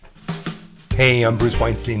Hey, I'm Bruce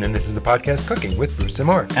Weinstein, and this is the podcast Cooking with Bruce and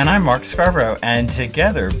Mark. And I'm Mark Scarborough, and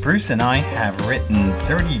together, Bruce and I have written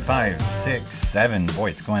 35, 6, 7,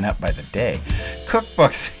 boy, it's going up by the day,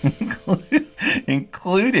 cookbooks,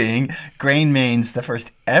 including Grain Main's, the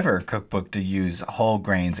first ever cookbook to use whole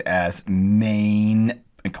grains as main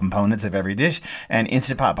components of every dish, and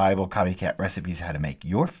Instant Pot Bible, Copycat Recipes, how to make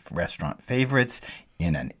your restaurant favorites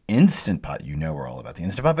in an Instant Pot. You know we're all about the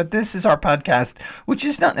Instant Pot, but this is our podcast, which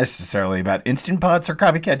is not necessarily about Instant Pots or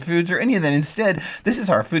copycat foods or any of that. Instead, this is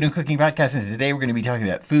our food and cooking podcast, and today we're going to be talking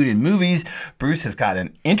about food and movies. Bruce has got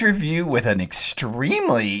an interview with an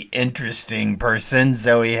extremely interesting person,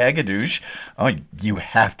 Zoe Hegedus. Oh, you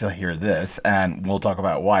have to hear this, and we'll talk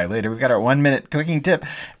about why later. We've got our 1-minute cooking tip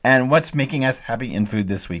and what's making us happy in food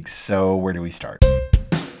this week. So where do we start?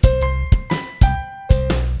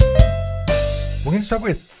 We're going to start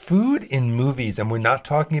with food in movies, and we're not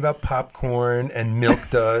talking about popcorn and Milk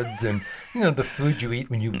Duds and, the food you eat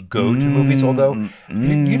when you go to movies. Although,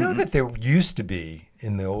 you know that there used to be,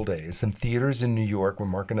 in the old days, some theaters in New York where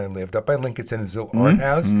Mark and I lived, up by Lincoln Center, this little art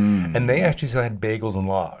house, and they actually still had bagels and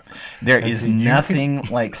logs. There is nothing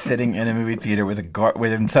like sitting in a movie theater with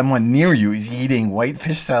when someone near you is eating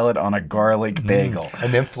whitefish salad on a garlic bagel.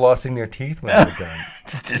 And then flossing their teeth when they're done.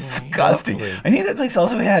 It's disgusting. Lovely. I think that place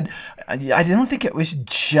also had, I don't think it was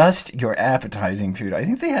just your appetizing food. I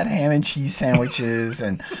think they had ham and cheese sandwiches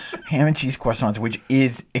and ham and cheese croissants, which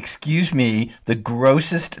is, excuse me, the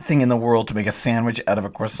grossest thing in the world to make a sandwich out of a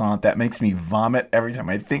croissant. That makes me vomit every time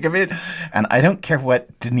I think of it. And I don't care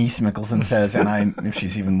what Denise Mickelson says, and if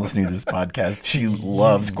she's even listening to this podcast, she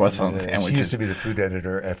loves croissant sandwiches. She used to be the food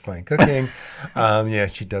editor at Fine Cooking.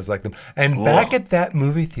 She does like them. And back at that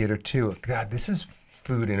movie theater, too, God, this is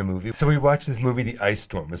food in a movie. So we watched this movie, The Ice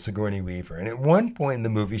Storm, with Sigourney Weaver. And at one point in the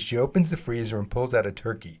movie, she opens the freezer and pulls out a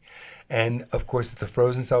turkey. And, of course, it's a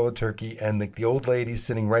frozen solid turkey. And the old lady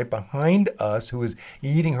sitting right behind us, who was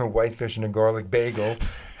eating her whitefish and a garlic bagel,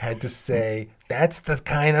 had to say, "That's the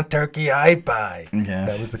kind of turkey I buy." Yes,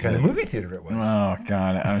 that was the kind of movie theater it was. Oh,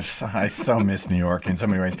 God. I so miss New York in so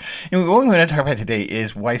many ways. What we want to talk about today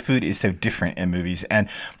is why food is so different in movies. And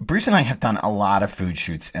Bruce and I have done a lot of food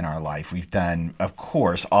shoots in our life. We've done, of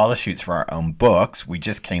course, all the shoots for our own books. We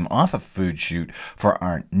just came off a food shoot for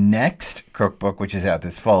our next cookbook, which is out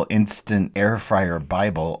this fall, Instant Air Fryer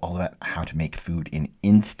Bible, all about how to make food in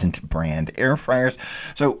instant brand air fryers.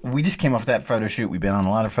 So we just came off that photo shoot. We've been on a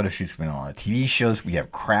lot of photo shoots. We've been on a lot of TV shows. We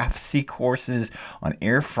have Craftsy courses on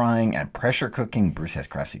air frying and pressure cooking. Bruce has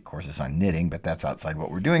Craftsy courses on knitting, but that's outside what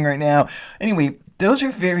we're doing right now. Anyway, those are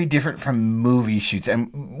very different from movie shoots,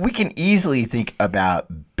 and we can easily think about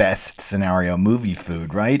best scenario movie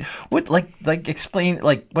food, right? What explain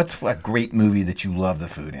what's a great movie that you love the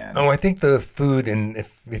food in? Oh, I think the food, and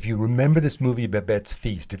if you remember this movie, Babette's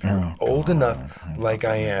Feast, if you're old enough, like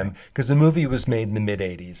I am, because the movie was made in the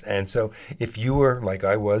mid-'80s, and so if you were, like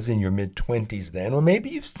I was, in your mid-20s then, or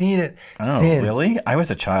maybe you've seen it since. Oh, really? I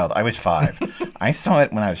was a child. I was 5. I saw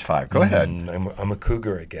it when I was 5. Go ahead. I'm a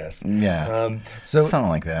cougar, I guess. Yeah. Something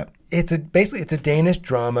like that. It's a Danish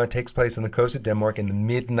drama. It takes place on the coast of Denmark in the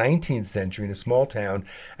mid-19th century in a small town,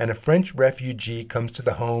 and a French refugee comes to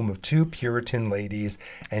the home of 2 Puritan ladies,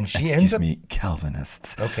 and she ends up...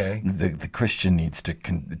 Calvinists. Okay. The Christian needs to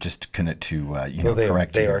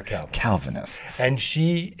correct. They are Calvinists. Calvinists. And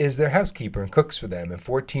she is their housekeeper and cooks for them in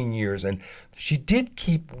 14 years, and she did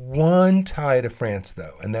keep one tie to France,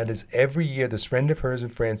 though, and that is every year this friend of hers in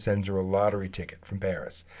France sends her a lottery ticket from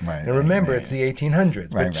Paris. Right. And remember, it's the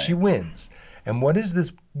 1800s, but she wins. And what does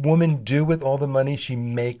this woman do with all the money? She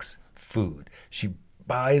makes food. She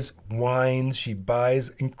buys wines, she buys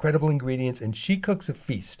incredible ingredients, and she cooks a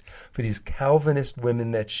feast for these Calvinist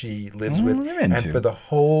women that she lives with and for the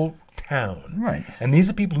whole town. Right. And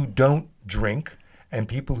these are people who don't drink and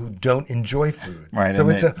people who don't enjoy food. Right. So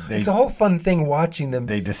it's a whole fun thing watching them.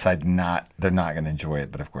 They decide they're not going to enjoy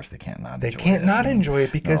it, but of course they can't not enjoy it. They can't not enjoy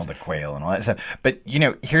it because... all the quail and all that stuff. But,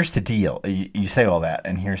 here's the deal. You say all that,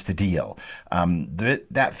 and here's the deal.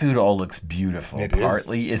 That food all looks beautiful.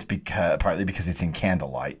 Partly because it's in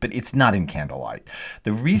candlelight, but it's not in candlelight.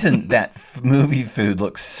 The reason that movie food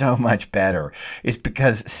looks so much better is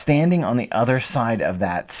because standing on the other side of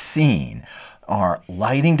that scene are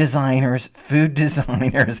lighting designers, food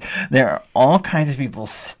designers. There are all kinds of people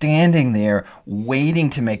standing there waiting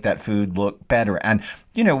to make that food look better. And,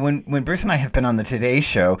 when Bruce and I have been on the Today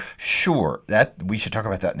Show, sure, that we should talk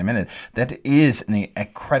about that in a minute. That is an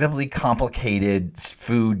incredibly complicated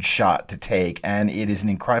food shot to take, and it is an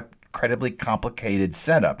incredibly complicated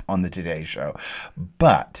setup on the Today Show.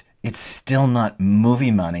 But it's still not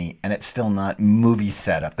movie money, and it's still not movie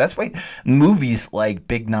setup. That's why movies like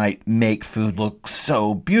Big Night make food look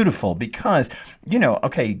so beautiful because,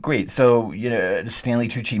 okay, great. So, Stanley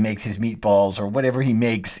Tucci makes his meatballs or whatever he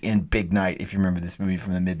makes in Big Night, if you remember this movie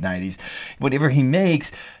from the mid-90s. Whatever he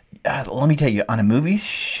makes, let me tell you, on a movie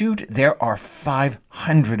shoot, there are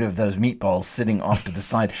 500 of those meatballs sitting off to the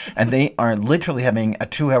side, and they are literally having a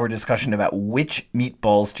 2-hour discussion about which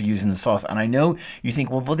meatballs to use in the sauce. And I know you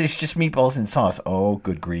think, well, there's just meatballs in sauce. Oh,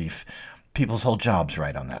 good grief. People's whole jobs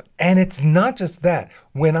right on that. And it's not just that.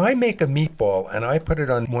 When I make a meatball and I put it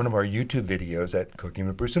on one of our YouTube videos at Cooking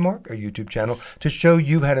with Bruce and Mark, our YouTube channel, to show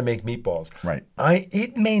you how to make meatballs. Right.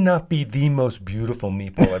 It may not be the most beautiful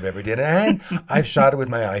meatball I've ever did. And I've shot it with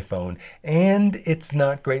my iPhone. And it's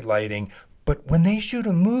not great lighting. But when they shoot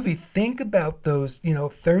a movie, think about those,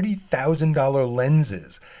 $30,000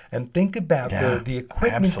 lenses, and think about the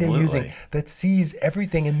equipment they're using that sees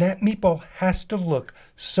everything. And that meatball has to look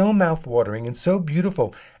so mouthwatering and so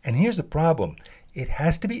beautiful. And here's the problem. It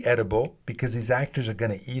has to be edible because these actors are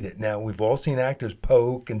going to eat it. Now, we've all seen actors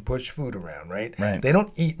poke and push food around, right? They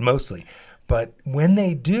don't eat mostly. But when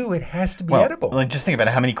they do, it has to be edible. Well, just think about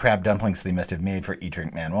how many crab dumplings they must have made for Eat,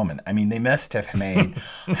 Drink, Man, Woman. I mean, they must have made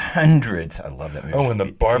hundreds. I love that movie. Oh, and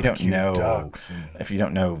the barbecue ducks. If you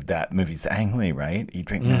don't know that movie, it's Ang Lee, right? Eat,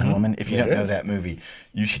 Drink, Man, Woman. If you don't know that movie,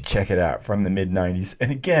 you should check it out, from the mid-90s.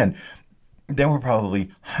 And again, there were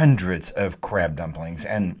probably hundreds of crab dumplings,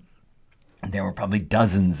 and there were probably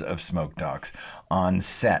dozens of smoked ducks on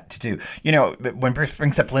set to do. When Bruce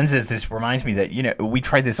brings up lenses, this reminds me that, we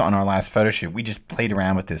tried this on our last photo shoot. We just played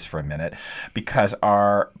around with this for a minute because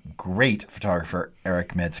our great photographer,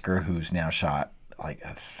 Eric Metzger, who's now shot like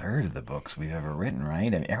a third of the books we've ever written,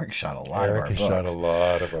 right? And Eric shot a lot of our books. Eric has shot a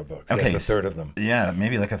lot of our books. Okay, yes, a third of them. Yeah,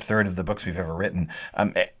 maybe like a third of the books we've ever written.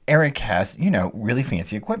 Eric has, really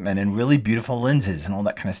fancy equipment and really beautiful lenses and all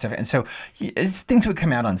that kind of stuff. And so as things would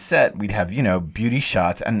come out on set, we'd have, beauty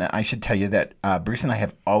shots. And I should tell you that Bruce and I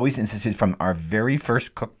have always insisted from our very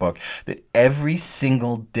first cookbook that every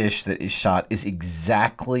single dish that is shot is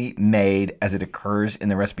exactly made as it occurs in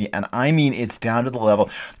the recipe. And I mean, it's down to the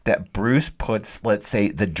level that Bruce puts, let's say,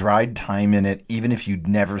 the dried thyme in it, even if you'd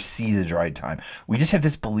never see the dried thyme. We just have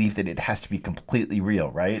this belief that it has to be completely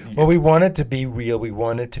real, right? Well, we want it to be real. We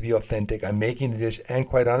want it to be authentic. I'm making the dish, and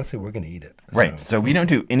quite honestly, we're going to eat it. Right. So we don't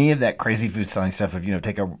do any of that crazy food styling stuff of,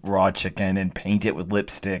 take a raw chicken and paint it with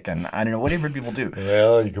lipstick and I don't know, whatever people do.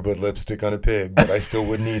 Well, you could put lipstick on a pig, but I still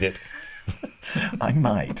wouldn't eat it. I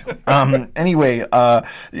might. Anyway,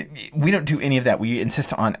 we don't do any of that. We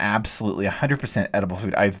insist on absolutely 100% edible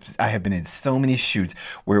food. I have been in so many shoots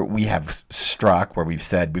where we have struck, where we've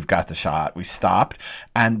said we've got the shot, we stopped,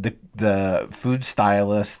 and the food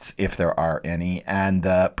stylists, if there are any, and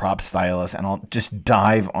the prop stylists, and I'll just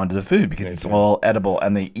dive onto the food because it's all edible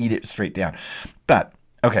and they eat it straight down. But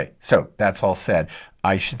okay, so that's all said.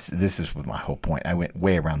 This is my whole point. I went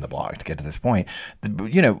way around the block to get to this point.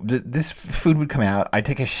 This food would come out. I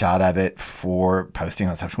take a shot of it for posting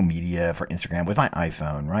on social media, for Instagram with my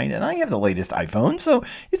iPhone, right? And I have the latest iPhone, so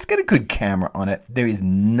it's got a good camera on it. There is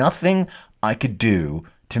nothing I could do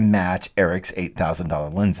to match Eric's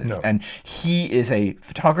 $8,000 lenses. No. And he is a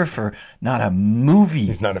photographer, not a movie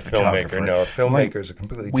He's not a filmmaker. No, filmmakers are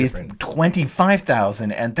completely different. With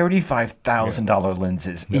 $25,000 and $35,000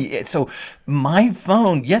 lenses. Yeah. So my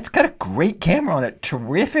phone, it's got a great camera on it,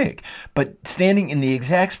 terrific. But standing in the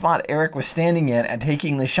exact spot Eric was standing in and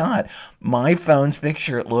taking the shot, my phone's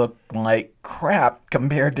picture looked like crap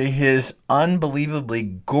compared to his unbelievably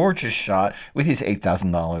gorgeous shot with his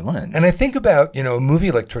 $8,000 lens. And I think about, a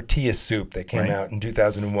movie like Tortilla Soup that came out in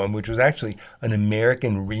 2001, which was actually an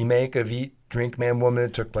American remake of Eat, Drink, Man, Woman.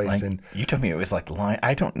 It took place in... You told me it was like line...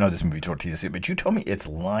 I don't know this movie Tortilla Soup, but you told me it's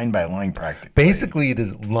line by line practically. Basically, it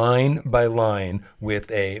is line by line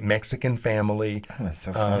with a Mexican family that's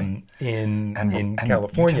so funny. in California. You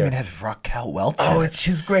told me it has Raquel Welch. Oh,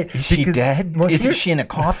 she's great. Is she dead? Isn't she in a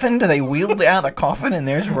coffin? Do they wheel out a coffin and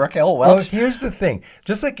there's Raquel Welch? Well, here's the thing.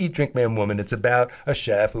 Just like Eat, Drink, Man, Woman, it's about a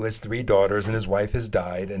chef who has 3 daughters and his wife has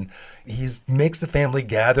died, and he makes the family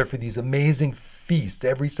gather for these amazing feasts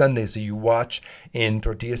every Sunday. So you watch in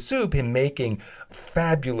Tortilla Soup him making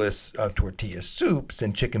fabulous tortilla soups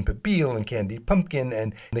and chicken pibil and candied pumpkin.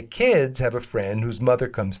 And the kids have a friend whose mother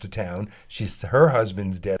comes to town. Her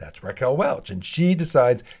husband's dead. That's Raquel Welch. And she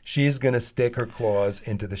decides she's going to stick her claws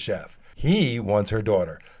into the chef. He wants her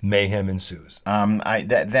daughter. Mayhem ensues.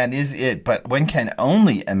 That is it. But one can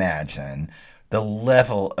only imagine the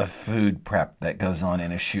level of food prep that goes on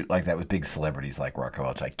in a shoot like that with big celebrities like Raquel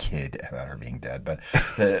Welch. I kid about her being dead, but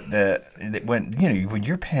when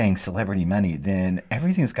you're paying celebrity money, then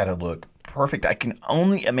everything's got to look perfect. I can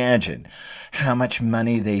only imagine how much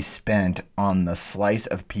money they spent on the slice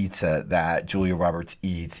of pizza that Julia Roberts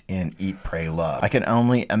eats in Eat, Pray, Love. I can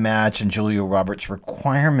only imagine Julia Roberts'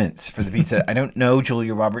 requirements for the pizza. I don't know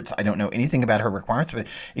Julia Roberts. I don't know anything about her requirements, but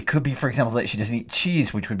it could be, for example, that she doesn't eat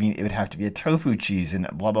cheese, which would mean it would have to be a tofu cheese and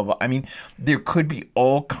blah, blah, blah. I mean, there could be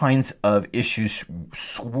all kinds of issues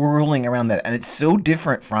swirling around that. And it's so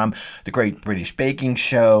different from the Great British Baking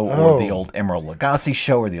Show or the old Emeril Lagasse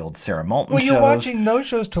show or the old Sarah Moulton shows. Well, you're watching those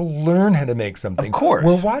shows to learn how to make something. Of course.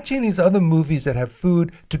 We're watching these other movies that have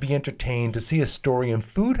food to be entertained, to see a story, and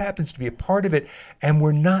food happens to be a part of it, and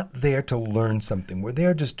we're not there to learn something. We're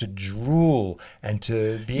there just to drool and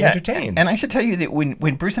to be entertained. And I should tell you that when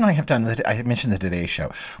Bruce and I have done I mentioned the Today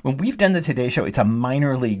Show. When we've done the Today Show, it's a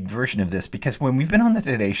minor league version of this, because when we've been on the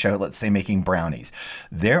Today Show, let's say making brownies,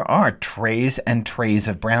 there are trays and trays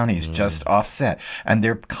of brownies just offset, and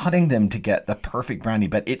they're cutting them to get the perfect brownie,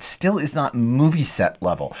 but it still is not movie set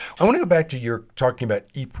level. I want to go back to your talking about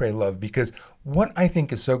Eat, Pray, Love, because what I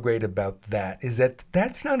think is so great about that is that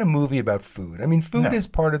that's not a movie about food. I mean, food is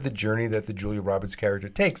part of the journey that the Julia Roberts character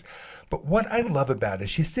takes. But what I love about it is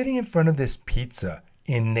she's sitting in front of this pizza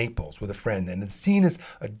in Naples with a friend, and the scene is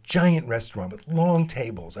a giant restaurant with long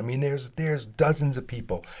tables. I mean, there's dozens of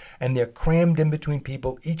people, and they're crammed in between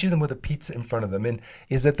people, each of them with a pizza in front of them. And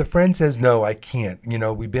is that the friend says, no, I can't.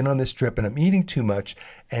 We've been on this trip and I'm eating too much.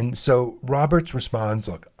 And so Roberts responds,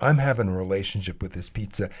 look, I'm having a relationship with this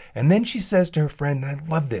pizza. And then she says to her friend, and I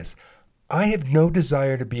love this, I have no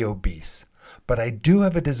desire to be obese, but I do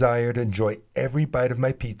have a desire to enjoy every bite of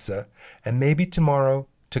my pizza, and maybe tomorrow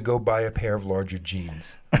to go buy a pair of larger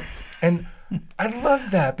jeans. And I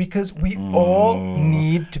love that, because we all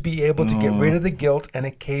need to be able to get rid of the guilt and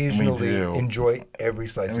occasionally enjoy every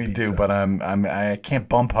slice of pizza. We do, but I can't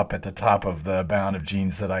bump up at the top of the amount of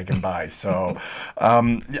jeans that I can buy. So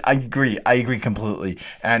I agree. I agree completely.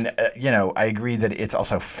 And, I agree that it's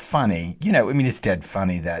also funny. It's dead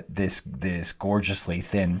funny that this gorgeously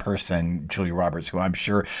thin person, Julia Roberts, who I'm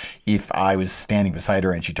sure if I was standing beside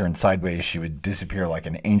her and she turned sideways, she would disappear like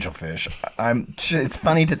an angelfish. It's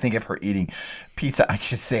funny to think of her eating pizza. I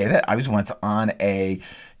should say that I was once on a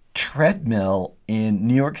treadmill in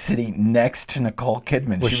New York City next to Nicole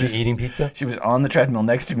Kidman. Was she eating pizza? She was on the treadmill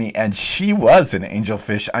next to me, and she was an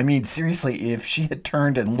angelfish. I mean, seriously, if she had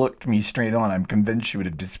turned and looked me straight on, I'm convinced she would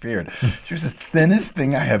have disappeared. She was the thinnest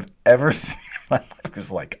thing I have ever seen in my life. It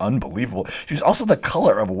was like unbelievable. She was also the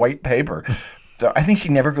color of white paper. So I think she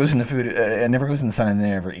never goes in the food, never goes in the sun, and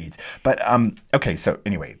never eats. But okay, so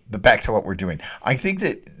anyway, back to what we're doing. I think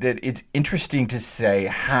that it's interesting to say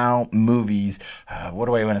how movies, what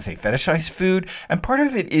do I want to say, fetishize food. And part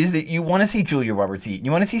of it is that you want to see Julia Roberts eat, and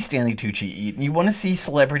you want to see Stanley Tucci eat, and you want to see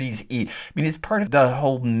celebrities eat. I mean, it's part of the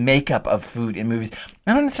whole makeup of food in movies.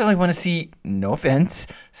 I don't necessarily want to see, no offense,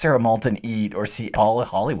 Sarah Moulton eat or see Paula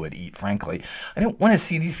Hollywood eat, frankly. I don't want to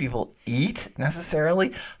see these people eat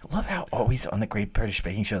necessarily. I love how always on the Great British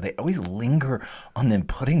Baking Show, they always linger on them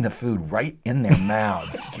putting the food right in their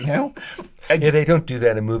mouths, Yeah, they don't do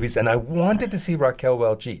that in movies, and I wanted to see Raquel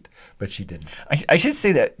Welch eat, but she didn't. I should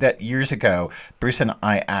say that years ago, Bruce and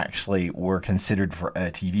I actually were considered for a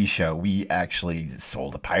TV show. We actually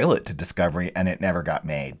sold a pilot to Discovery, and it never got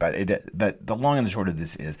made. But the long and the short of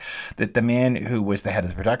this is that the man who was the head of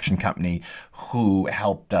the production company who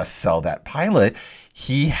helped us sell that pilot,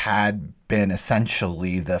 he had been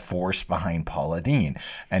essentially the force behind Paula Deen.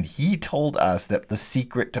 And he told us that the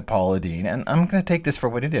secret to Paula Deen, and I'm going to take this for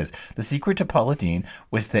what it is, the secret to Paula Deen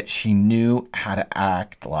was that she knew how to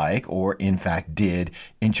act like, or in fact did,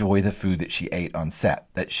 enjoy the food that she ate on set.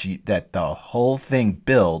 That the whole thing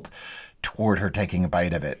built toward her taking a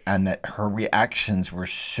bite of it, and that her reactions were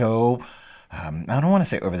so I don't want to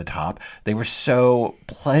say over the top. They were so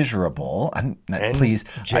pleasurable. And please.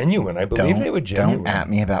 Genuine. I believe they were genuine. Don't at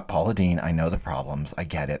me about Paula Deen. I know the problems. I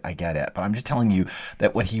get it. But I'm just telling you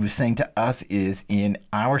that what he was saying to us is, in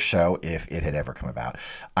our show, if it had ever come about,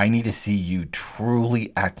 I need to see you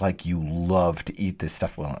truly act like you love to eat this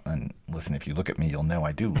stuff. Well, and listen, if you look at me, you'll know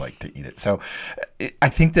I do like to eat it. So I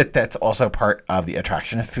think that that's also part of the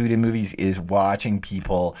attraction of food in movies, is watching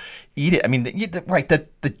people eat it. I mean,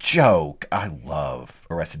 the joke, I love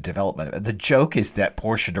Arrested Development. The joke is that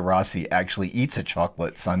Portia de Rossi actually eats a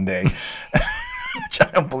chocolate sundae which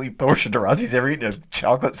I don't believe Portia de Rossi's ever eaten a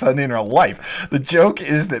chocolate sundae in her life. The joke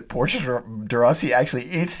is that Portia de Rossi actually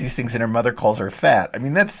eats these things and her mother calls her fat. I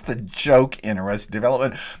mean, that's the joke in Arrested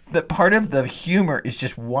Development. But part of the humor is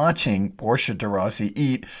just watching Portia de Rossi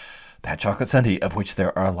eat that chocolate sundae, of which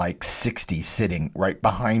there are like 60 sitting right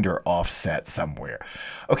behind her offset somewhere.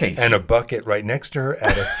 Okay. And a bucket right next to her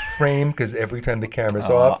at a frame, because every time the camera's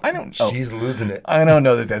off, she's losing it. I don't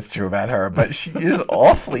know that that's true about her, but she is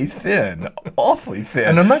awfully thin. Awfully thin.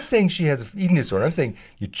 And I'm not saying she has an eating disorder. I'm saying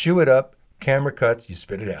you chew it up, camera cuts, you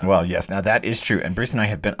spit it out. Well, yes. Now, that is true. And Bruce and I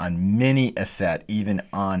have been on many a set, even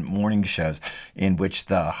on morning shows, in which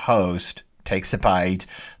the host takes a bite.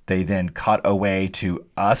 They then cut away to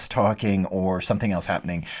us talking or something else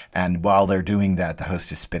happening. And while they're doing that, the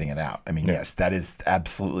host is spitting it out. I mean, yes, that is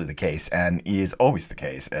absolutely the case and is always the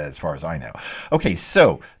case as far as I know. Okay,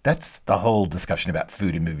 so that's the whole discussion about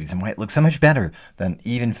food in movies and why it looks so much better than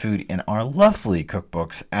even food in our lovely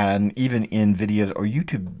cookbooks and even in videos or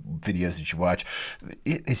YouTube videos that you watch.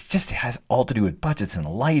 It just has all to do with budgets and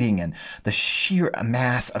lighting and the sheer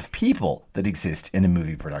mass of people that exist in a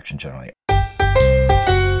movie production generally.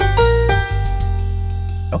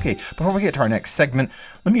 Okay, before we get to our next segment,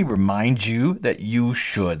 let me remind you that you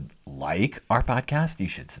should like our podcast. You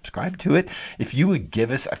should subscribe to it. If you would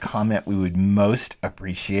give us a comment, we would most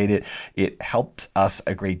appreciate it. It helps us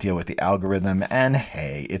a great deal with the algorithm. And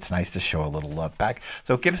hey, it's nice to show a little love back.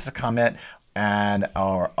 So give us a comment and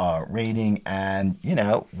our rating. And, you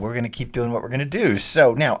know, we're going to keep doing what we're going to do.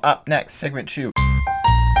 So now up next, segment 2.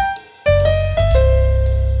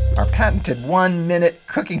 Our patented 1-minute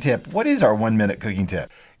cooking tip. What is our 1-minute cooking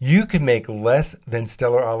tip? You can make less than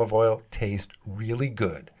stellar olive oil taste really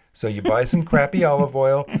good. So you buy some crappy olive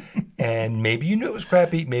oil, and maybe you knew it was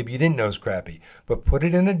crappy, maybe you didn't know it was crappy, but put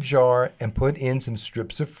it in a jar and put in some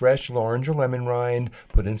strips of fresh orange or lemon rind,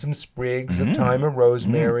 put in some sprigs of thyme or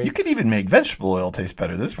rosemary. You could even make vegetable oil taste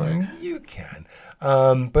better this way. You can.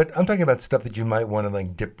 But I'm talking about stuff that you might want to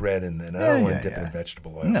like dip bread in. Then I don't want to dip in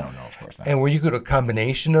vegetable oil. No, of course not. And where you could a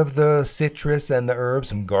combination of the citrus and the herbs,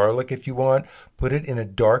 some garlic if you want, put it in a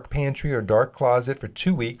dark pantry or dark closet for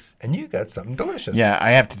 2 weeks, and you got something delicious. Yeah, I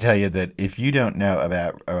have to tell you that if you don't know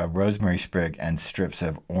about rosemary sprig and strips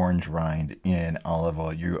of orange rind in olive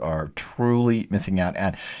oil, you are truly missing out.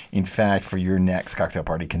 And in fact, for your next cocktail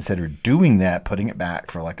party, consider doing that, putting it back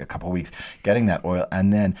for like a couple weeks, getting that oil,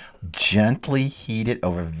 and then gently heat it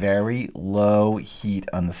over very low heat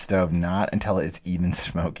on the stove, not until it's even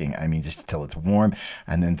smoking. I mean, just until it's warm,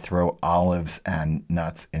 and then throw olives and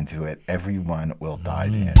nuts into it. Everyone will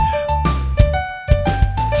dive in.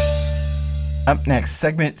 Up next,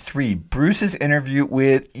 segment 3, Bruce's interview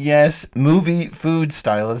with, yes, movie food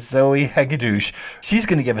stylist Zoe Hegedus. She's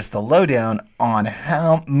going to give us the lowdown on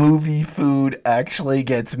how movie food actually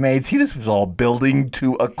gets made. See, this was all building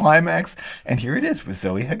to a climax, and here it is with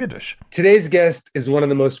Zoe Hegedus. Today's guest is one of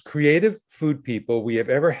the most creative food people we have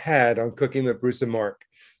ever had on Cooking with Bruce and Mark.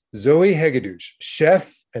 Zoe Hegedus,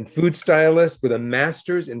 chef and food stylist with a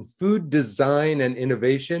master's in food design and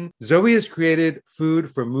innovation. Zoe has created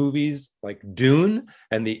food for movies like Dune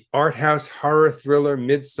and the art house horror thriller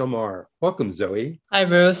Midsommar. Welcome, Zoe. Hi,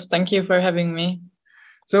 Bruce. Thank you for having me.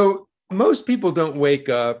 So most people don't wake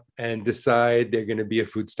up and decide they're going to be a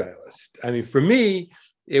food stylist. I mean, for me,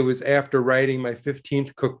 it was after writing my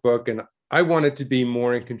 15th cookbook, and I wanted to be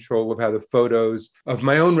more in control of how the photos of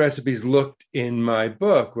my own recipes looked in my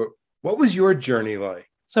book. What was your journey like?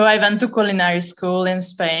 So I went to culinary school in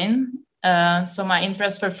Spain. So my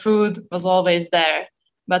interest for food was always there.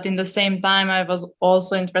 But in the same time, I was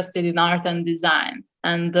also interested in art and design.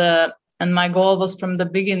 And my goal was from the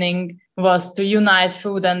beginning was to unite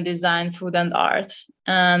food and design, food and art.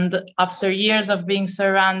 And after years of being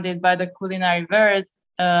surrounded by the culinary world,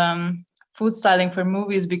 food styling for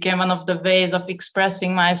movies became one of the ways of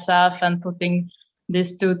expressing myself and putting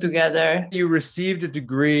these two together. You received a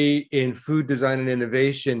degree in food design and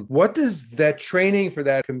innovation. What does that training for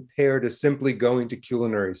that compare to simply going to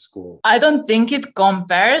culinary school? I don't think it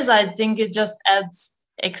compares. I think it just adds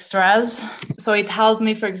extras. So it helped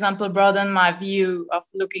me, for example, broaden my view of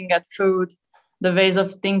looking at food, the ways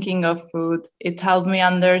of thinking of food. It helped me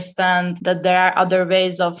understand that there are other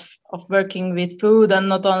ways of working with food and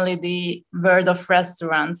not only the world of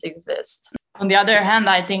restaurants exists. On the other hand,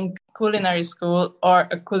 I think culinary school or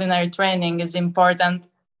a culinary training is important,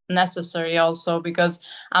 necessary also, because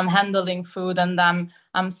I'm handling food and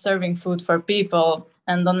I'm serving food for people.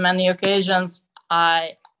 And on many occasions,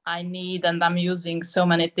 I need and I'm using so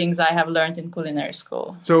many things I have learned in culinary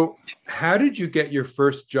school. So how did you get your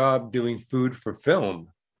first job doing food for film?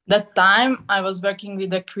 That time I was working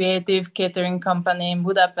with a creative catering company in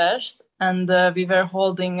Budapest, and we were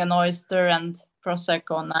holding an oyster and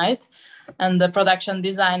Prosecco night. And the production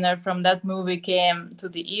designer from that movie came to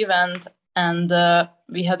the event, and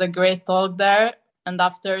we had a great talk there. And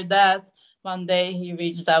after that, one day he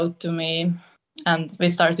reached out to me and we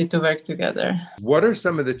started to work together. What are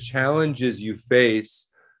some of the challenges you face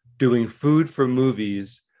doing food for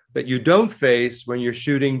movies that you don't face when you're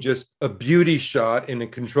shooting just a beauty shot in a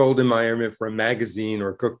controlled environment for a magazine or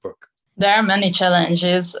a cookbook? There are many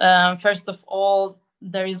challenges. First of all,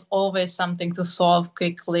 there is always something to solve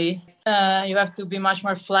quickly. You have to be much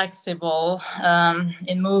more flexible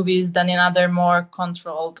in movies than in other more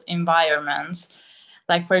controlled environments.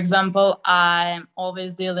 Like, for example, I'm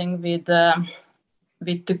always dealing with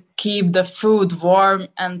to keep the food warm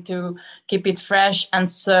and to keep it fresh and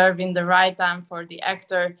serve in the right time for the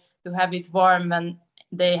actor to have it warm when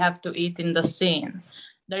they have to eat in the scene.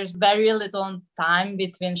 There's very little time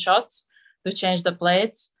between shots to change the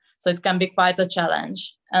plates, so it can be quite a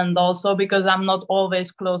challenge. And also because I'm not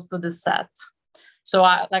always close to the set. So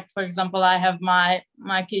for example, I have my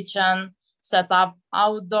kitchen set up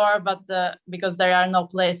outdoor, but because there are no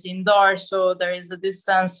places indoors, so there is a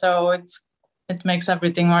distance, so it makes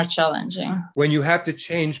everything more challenging. When you have to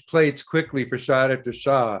change plates quickly for shot after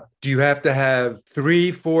shot, do you have to have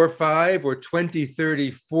 3, 4, 5, or 20,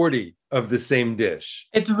 30, 40 of the same dish?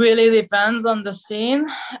 It really depends on the scene.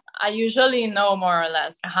 I usually know more or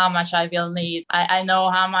less how much I will need. I know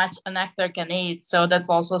how much an actor can eat, so that's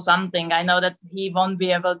also something. I know that he won't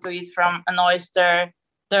be able to eat from an oyster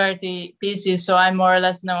 30 pieces, so I more or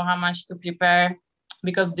less know how much to prepare,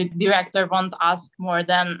 because the director won't ask more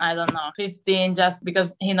than, 15, just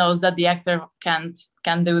because he knows that the actor can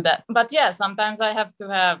do that. But yeah, sometimes I have to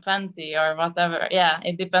have 20 or whatever. Yeah,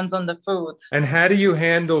 it depends on the food. And how do you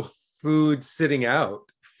handle food sitting out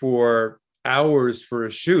for hours for a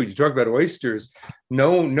shoot? You talk about oysters.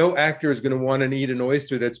 No actor is going to want to eat an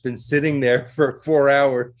oyster that's been sitting there for 4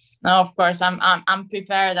 hours. No, of course, I'm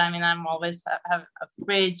prepared. I mean, I'm always have a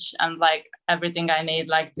fridge and like everything I need,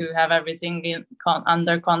 like to have everything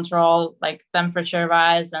under control, like temperature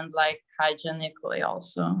wise and like hygienically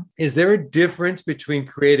also. Is there a difference between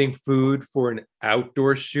creating food for an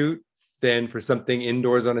outdoor shoot than for something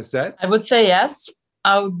indoors on a set? I would say yes.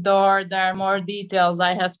 Outdoor, there are more details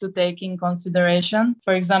I have to take in consideration.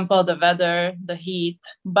 For example, the weather, the heat.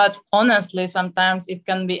 But honestly, sometimes it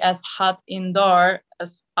can be as hot indoor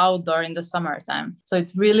as outdoor in the summertime. So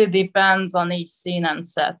it really depends on each scene and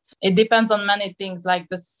set. It depends on many things like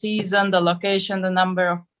the season, the location, the number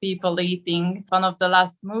of people eating. One of the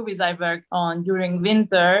last movies I worked on during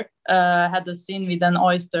winter had a scene with an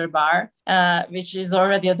oyster bar, which is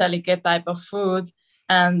already a delicate type of food.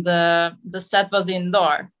 And the set was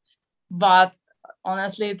indoor. But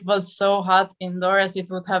honestly, it was so hot indoor as it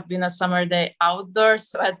would have been a summer day outdoors.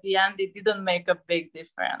 So at the end, it didn't make a big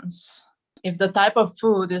difference. If the type of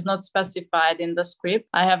food is not specified in the script,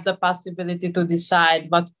 I have the possibility to decide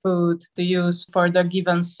what food to use for the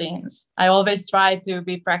given scenes. I always try to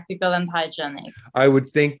be practical and hygienic. I would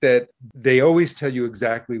think that they always tell you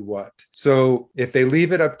exactly what. So if they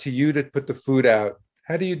leave it up to you to put the food out,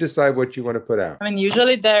 how do you decide what you want to put out? I mean,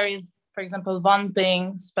 usually there is, for example, one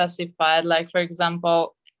thing specified, like, for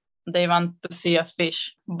example, they want to see a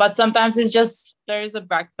fish. But sometimes it's just, there is a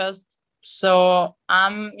breakfast. So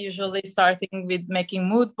I'm usually starting with making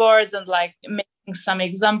mood boards and like making some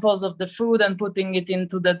examples of the food and putting it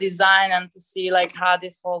into the design and to see like how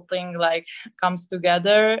this whole thing like comes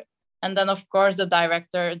together. And then, of course, the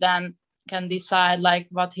director then can decide like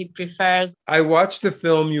what he prefers. I watched the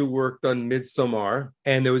film you worked on, Midsommar,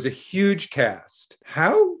 and there was a huge cast.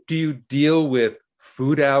 How do you deal with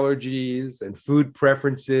food allergies and food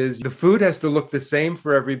preferences? The food has to look the same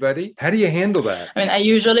for everybody. How do you handle that? I mean, I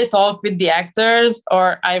usually talk with the actors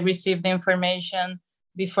or I receive the information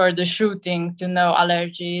before the shooting to know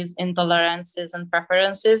allergies, intolerances, and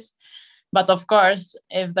preferences. But of course,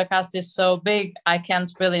 if the cast is so big, I can't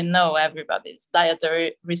really know everybody's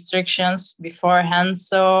dietary restrictions beforehand.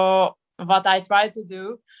 So what I try to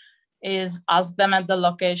do is ask them at the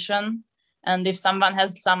location. And if someone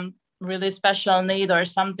has some really special need or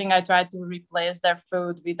something, I try to replace their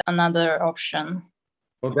food with another option.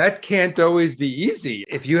 Well, that can't always be easy.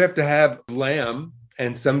 If you have to have lamb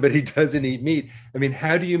and somebody doesn't eat meat, I mean,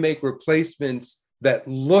 how do you make replacements that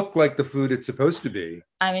look like the food it's supposed to be?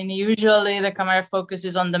 I mean, usually the camera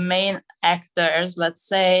focuses on the main actors, let's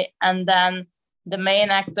say, and then the main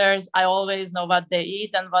actors, I always know what they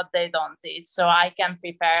eat and what they don't eat, so I can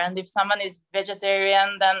prepare. And if someone is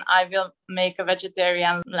vegetarian, then I will make a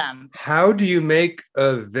vegetarian lamb. How do you make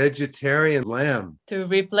a vegetarian lamb? To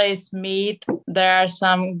replace meat, there are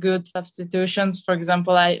some good substitutions. For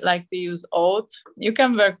example, I like to use oat. You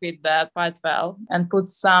can work with that quite well and put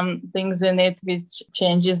some things in it which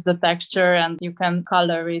changes the texture, and you can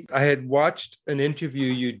color it. I had watched an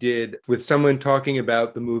interview you did with someone talking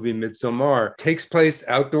about the movie Midsommar. It takes place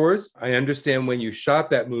outdoors. I understand when you shot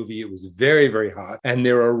that movie, it was very, very hot, and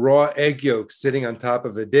there are raw egg yolks sitting on top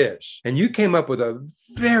of a dish. And you came up with a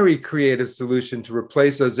very creative solution to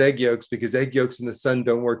replace those egg yolks because egg yolks in the sun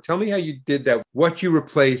don't work. Tell me how you did that, what you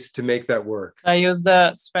replaced to make that work. I used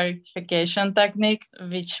the spherification technique,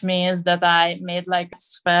 which means that I made like a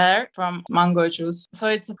sphere from mango juice. So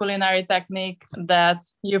it's a culinary technique that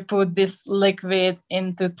you put this liquid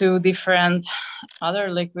into two different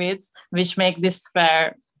other liquids, which make this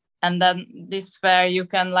sphere. And then this sphere, you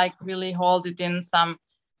can like really hold it in some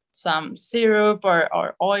syrup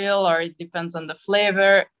or oil, or it depends on the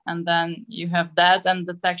flavor, and then you have that, and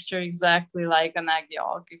the texture exactly like an egg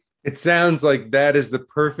yolk. It sounds like that is the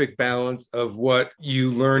perfect balance of what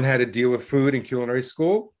you learn how to deal with food in culinary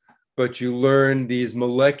school, but you learn these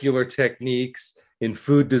molecular techniques in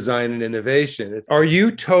food design and innovation. Are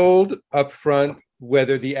you told up front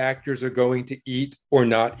whether the actors are going to eat or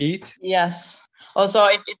not eat? Yes. Also,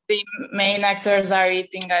 if the main actors are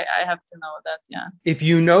eating, I have to know that, yeah. If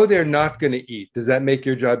you know they're not going to eat, does that make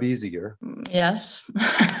your job easier? Yes.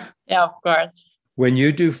 Yeah, of course. When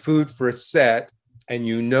you do food for a set and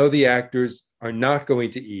you know the actors are not going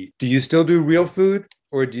to eat, do you still do real food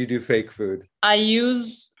or do you do fake food? I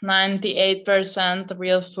use 98%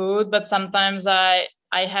 real food, but sometimes I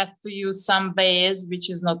have to use some base, which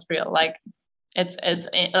is not real. Like, it's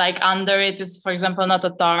like under it is, for example, not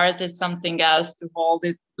a tart, it's something else to hold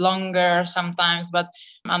it longer sometimes, but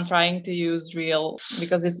I'm trying to use real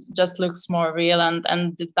because it just looks more real,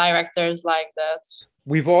 and the directors like that.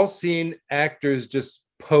 We've all seen actors just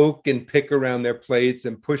poke and pick around their plates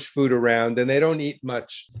and push food around and they don't eat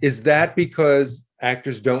much. Is that because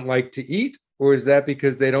actors don't like to eat, or is that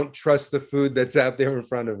because they don't trust the food that's out there in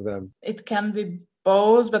front of them? It can be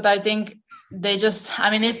both, but I think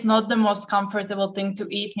it's not the most comfortable thing to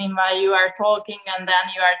eat meanwhile you are talking, and then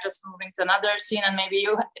you are just moving to another scene, and maybe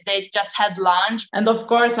they just had lunch. And of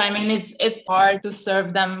course, it's hard to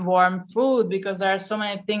serve them warm food because there are so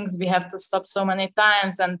many things we have to stop so many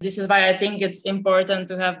times. And this is why I think it's important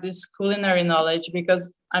to have this culinary knowledge,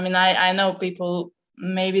 because I know people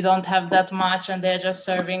maybe don't have that much and they're just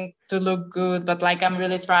serving to look good, but like I'm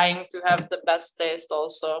really trying to have the best taste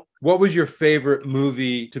also. What was your favorite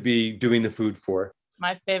movie to be doing the food for?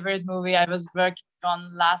 My favorite movie I was working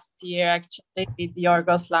on last year actually with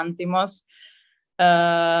Yorgos Lanthimos.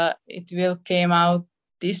 It will came out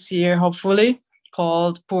this year hopefully,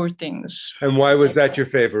 called Poor Things. And why was that your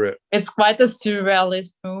favorite? It's quite a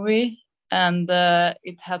surrealist movie. And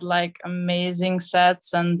it had like amazing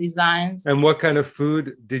sets and designs. And what kind of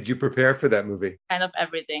food did you prepare for that movie? Kind of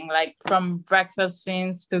everything, like from breakfast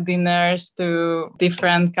scenes to dinners to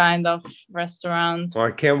different kind of restaurants. Well,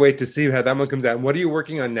 I can't wait to see how that one comes out. What are you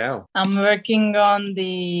working on now? I'm working on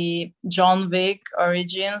the John Wick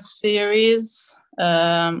Origins series.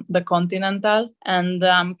 The Continental, and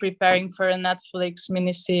I'm preparing for a Netflix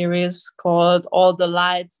miniseries called All the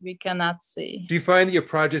Lights We Cannot See. Do you find that your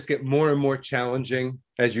projects get more and more challenging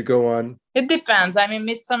as you go on? It depends.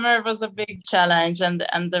 Midsommar was a big challenge and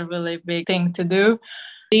a really big thing to do.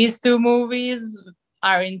 These two movies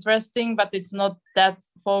are interesting, but it's not that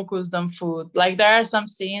focused on food. Like there are some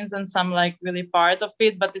scenes and some like really part of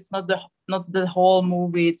it, but it's not the whole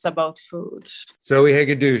movie. It's about food. Zoe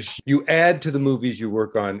Hegedus, you add to the movies you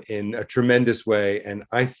work on in a tremendous way. And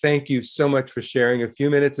I thank you so much for sharing a few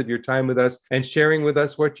minutes of your time with us and sharing with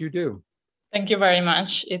us what you do. Thank you very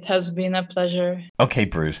much. It has been a pleasure. Okay,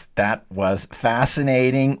 Bruce, that was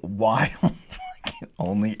fascinating, wild. I can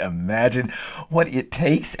only imagine what it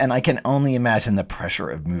takes, and I can only imagine the pressure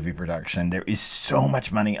of movie production. There is so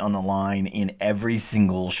much money on the line in every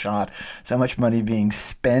single shot, so much money being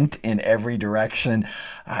spent in every direction.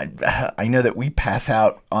 I know that we pass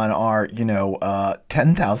out on our,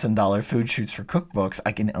 $10,000 food shoots for cookbooks.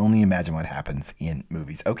 I can only imagine what happens in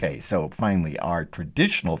movies. Okay, so finally, our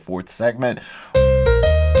traditional fourth segment.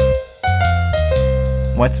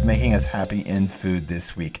 What's making us happy in food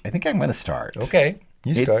this week? I think I'm going to start. Okay,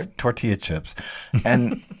 you start. It's tortilla chips.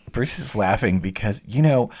 And Bruce is laughing because,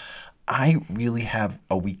 I really have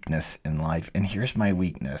a weakness in life, and here's my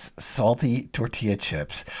weakness. Salty tortilla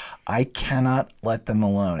chips. I cannot let them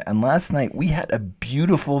alone. And last night, we had a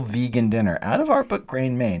beautiful vegan dinner out of our book,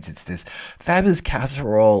 Grain Mains. It's this fabulous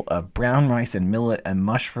casserole of brown rice and millet and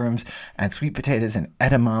mushrooms and sweet potatoes and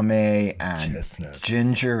edamame and Chestnuts.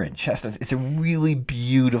 ginger and chestnuts. It's a really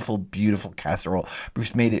beautiful, beautiful casserole.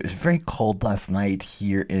 Bruce made it. It was very cold last night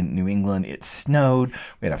here in New England. It snowed.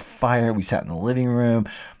 We had a fire. We sat in the living room.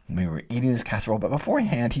 We were eating this casserole, but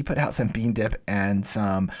beforehand, he put out some bean dip and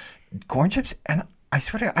some corn chips, and I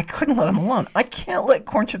swear to God, I couldn't let him alone. I can't let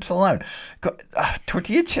corn chips alone.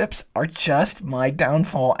 Tortilla chips are just my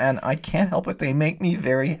downfall, and I can't help it. They make me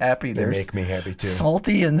very happy. They make me happy, too.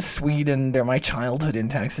 Salty and sweet, and they're my childhood in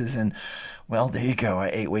Texas, and well, there you go. I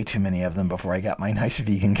ate way too many of them before I got my nice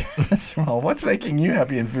vegan casserole. What's making you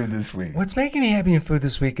happy in food this week? What's making me happy in food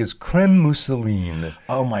this week is creme mousseline.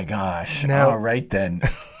 Oh, my gosh. Now, all right, then.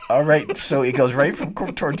 All right, so it goes right from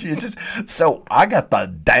tortilla chips. So I got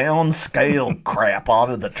the downscale crap out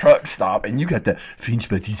of the truck stop, and you got the French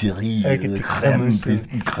patisserie crème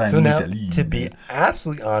mousseline. So now, to be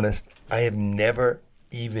absolutely honest, I have never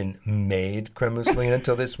even made creme mousseline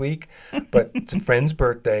until this week, but it's a friend's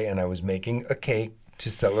birthday, and I was making a cake to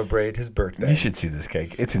celebrate his birthday. You should see this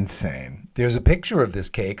cake. It's insane. There's a picture of this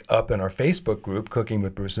cake up in our Facebook group, Cooking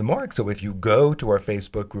with Bruce and Mark. So if you go to our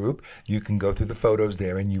Facebook group, you can go through the photos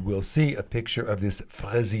there, and you will see a picture of this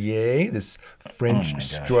fraisier, this French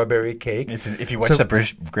strawberry cake. If you watch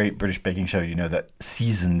the Great British Baking Show, you know that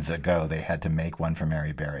seasons ago they had to make one for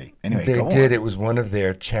Mary Berry. Anyway, they did. It was one of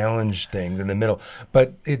their challenge things in the middle.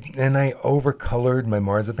 And I overcolored my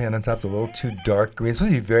marzipan on top. It's a little too dark green. It's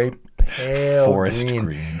supposed to be very pale forest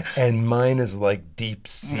green. And mine is like deep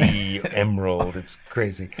sea emerald. It's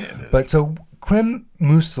crazy. But so creme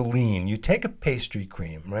mousseline, you take a pastry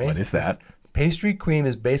cream, right? What is that? Pastry cream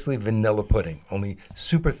is basically vanilla pudding, only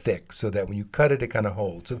super thick, so that when you cut it, it kind of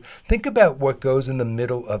holds. So think about what goes in the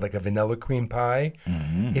middle of like a vanilla cream pie.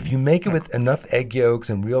 Mm-hmm. If you make it with enough egg yolks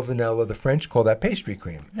and real vanilla, the French call that pastry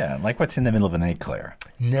cream. Yeah, like what's in the middle of an eclair.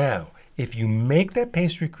 Now, if you make that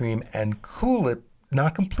pastry cream and cool it,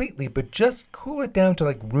 not completely, but just cool it down to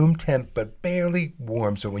like room temp, but barely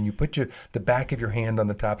warm. So when you put the back of your hand on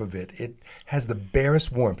the top of it, it has the barest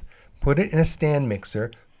warmth. Put it in a stand mixer,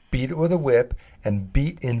 beat it with a whip, and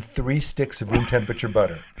beat in 3 sticks of room temperature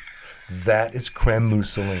butter. That is creme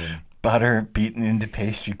mousseline. Butter beaten into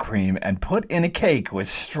pastry cream and put in a cake with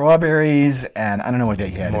strawberries and I don't know what they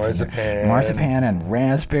had. Marzipan and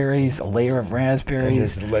raspberries, a layer of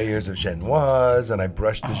raspberries. And there's layers of genoise, and I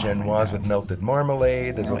brushed the genoise with melted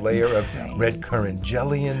marmalade. There's a layer of red currant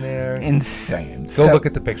jelly in there. Insane. Go look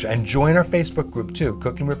at the picture and join our Facebook group too,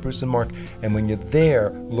 Cooking with Bruce and Mark. And when you're there,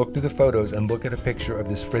 look through the photos and look at a picture of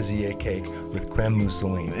this fraisier cake with creme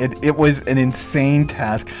mousseline. It was an insane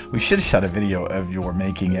task. We should have shot a video of your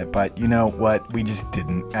making it, but you know what? We just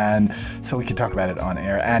didn't. And so we can talk about it on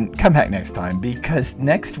air. And come back next time, because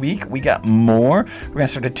next week we got more. We're going to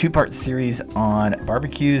start a 2-part series on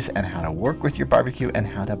barbecues and how to work with your barbecue and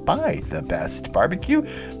how to buy the best barbecue.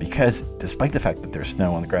 Because despite the fact that there's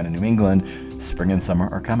snow on the ground in New England, spring and summer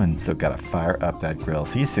are coming. So got to fire up that grill.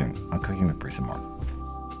 See you soon on Cooking with Bruce and Mark.